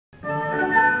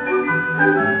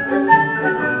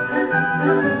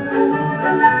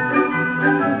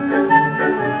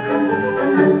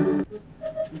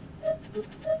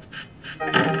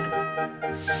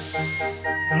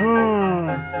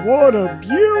Ah, what a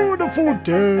beautiful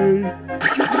day!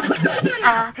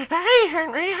 Hey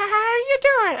Henry, how are you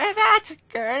doing? That's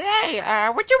good. Hey,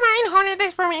 would you mind holding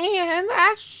this for me? And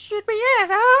that should be it.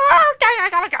 Okay, I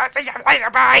gotta go. See you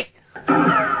later, bye.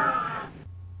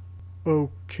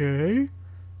 Okay,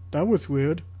 that was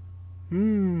weird.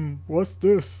 What's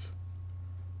this?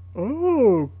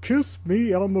 Oh, kiss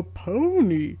me, I'm a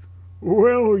pony.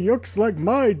 Well, looks like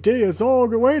my day is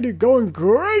already going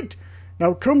great.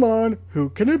 Now come on, who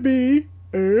can it be?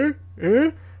 I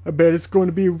bet it's going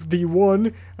to be the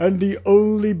one and the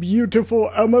only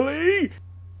beautiful Emily.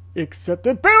 Except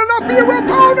it better not be a red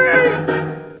pony!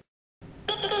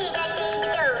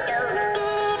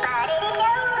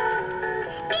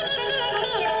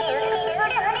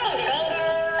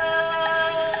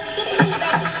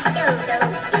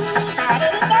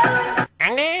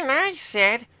 And then I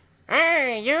said,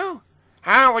 hey, you,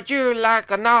 how would you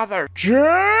like another?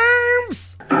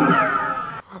 James!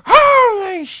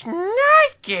 Holy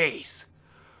shnikes!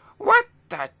 What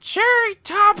the cherry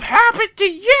top happened to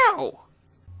you?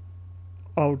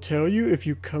 I'll tell you if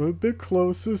you come a bit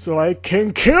closer so I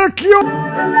can kick you!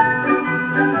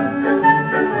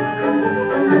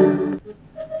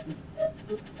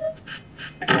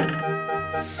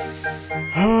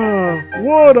 Ah,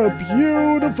 what a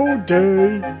beautiful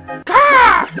day!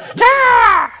 Gah!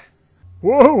 Gah!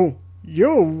 Whoa,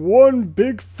 you're one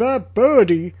big fat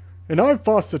birdie, and I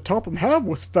thought the Topham Hatt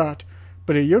was fat,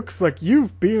 but it looks like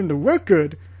you've beaten the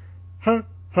record. Ha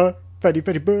ha, fatty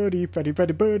fatty birdie,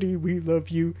 we love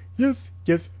you. Yes,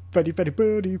 yes, fatty fatty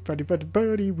birdie,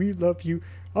 we love you.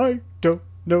 I don't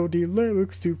know the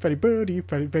lyrics to fatty birdie,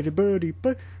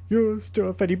 but you're still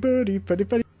a fatty birdie, fatty.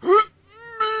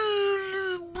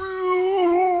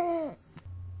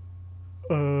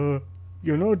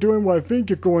 You're not doing what I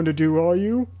think you're going to do, are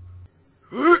you?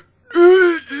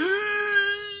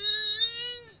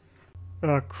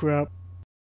 Ah, crap.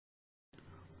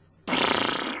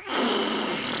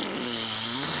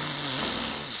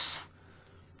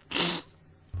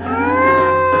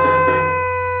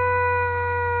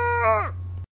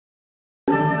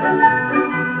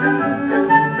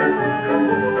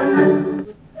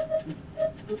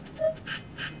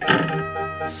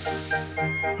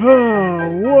 Ah,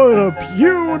 what a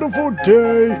beautiful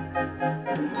day!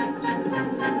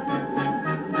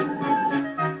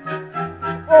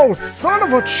 Oh, son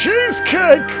of a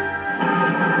cheesecake!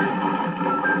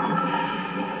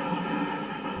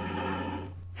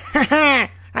 Haha!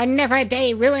 Another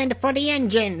day ruined for the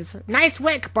engines. Nice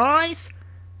work, boys!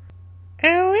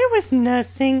 Oh, it was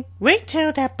nothing. Wait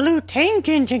till that blue tank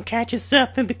engine catches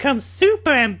up and becomes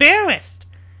super embarrassed.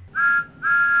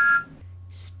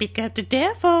 Speak up the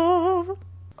devil.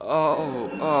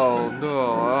 Oh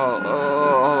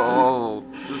no,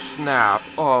 snap.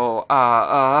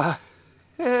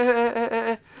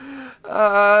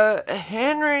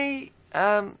 Henry,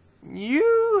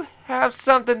 you have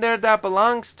something there that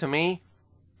belongs to me.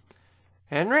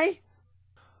 Henry?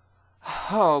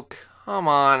 Oh, come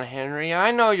on, Henry, I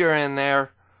know you're in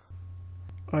there.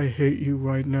 I hate you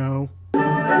right now.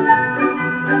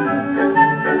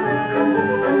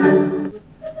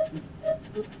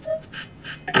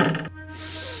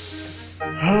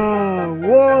 Ah,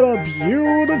 what a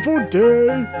beautiful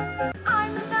day!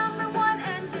 I'm the #1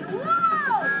 engine.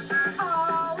 Whoa!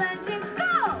 All engines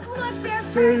go! Look, there's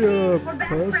Say, Percy.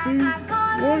 Percy,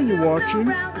 what are you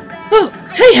watching? Oh,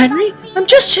 hey Henry! I'm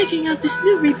just checking out this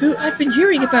new reboot I've been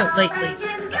hearing about lately.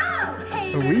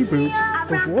 A reboot?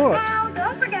 Of what?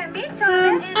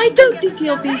 I don't think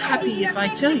you'll be happy if I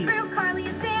tell you.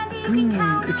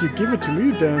 If you give it to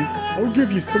me then, I'll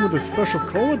give you some of the special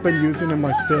coal I've been using in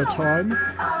my spare time.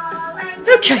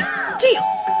 Okay, deal!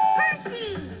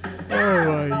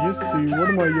 Alright, let's see, what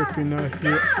am I looking at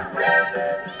here?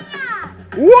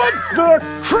 What the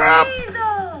crap?!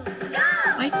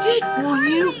 I did warn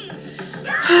you!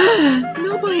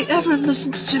 Nobody ever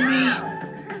listens to me.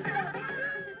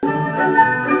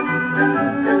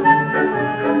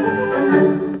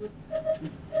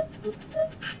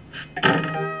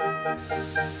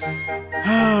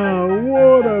 Ah,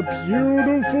 what a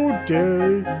beautiful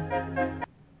day!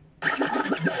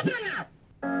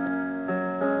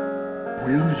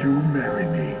 Will you marry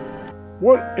me?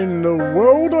 What in the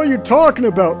world are you talking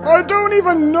about? I don't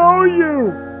even know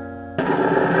you!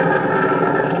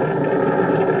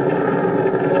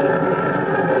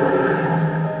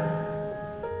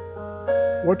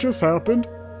 What just happened?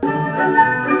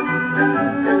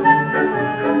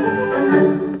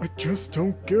 just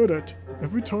don't get it.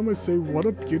 Every time I say what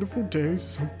a beautiful day,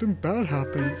 something bad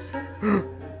happens.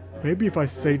 Maybe if I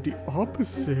say the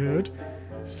opposite,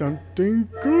 something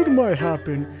good might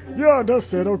happen. Yeah,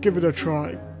 that's it. I'll give it a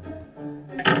try.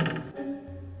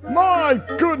 My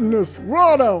goodness,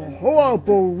 what a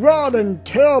horrible, rotten,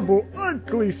 terrible,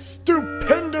 ugly,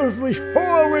 stupendously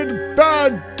horrid,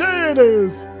 bad day it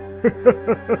is!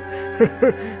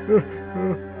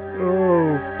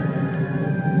 Oh.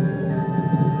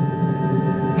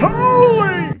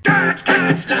 Holy!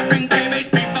 Cats, laughing babies,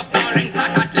 people falling,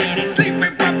 hot ladies,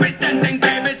 sleeping puppies, dancing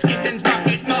babies, kittens,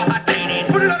 buckets, more hot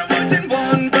ladies. Put a lot of words in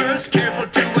one verse, careful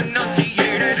to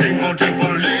enunciate it. Sing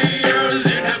multiple layers,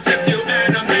 intercept you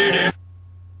animated.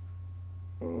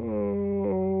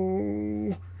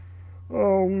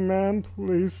 Oh man,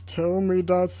 please tell me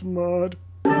that's mud.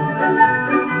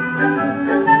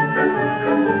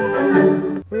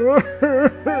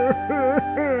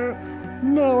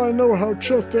 Now I know how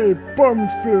just a bum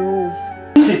feels.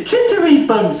 This is jittery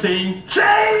bum scene.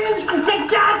 Change! You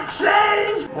got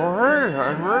change! Well, hey,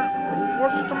 Henry,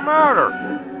 what's the matter?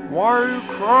 Why are you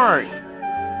crying?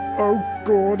 Oh,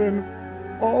 Gordon,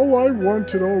 all I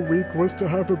wanted all week was to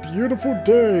have a beautiful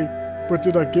day. But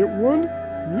did I get one?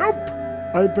 Nope!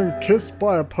 I've been kissed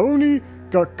by a pony,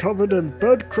 got covered in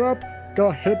bird crap,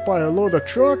 got hit by a load of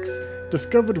trucks,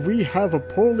 discovered we have a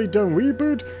poorly done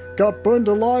reboot, got burned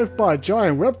alive by a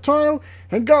giant reptile,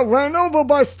 and got ran over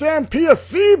by a stampede of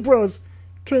zebras!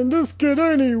 Can this get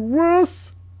any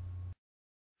worse?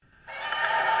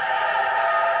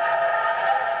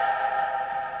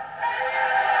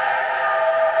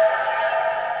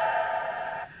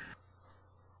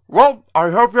 Well, I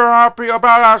hope you're happy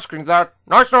about asking that.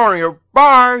 Nice knowing you.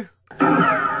 Bye!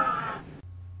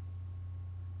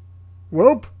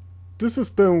 Welp, this has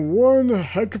been one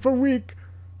heck of a week.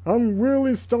 I'm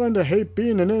really starting to hate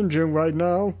being an engine right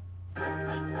now.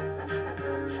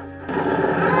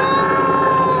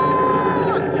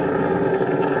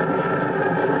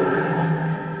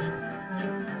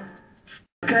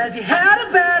 Cause you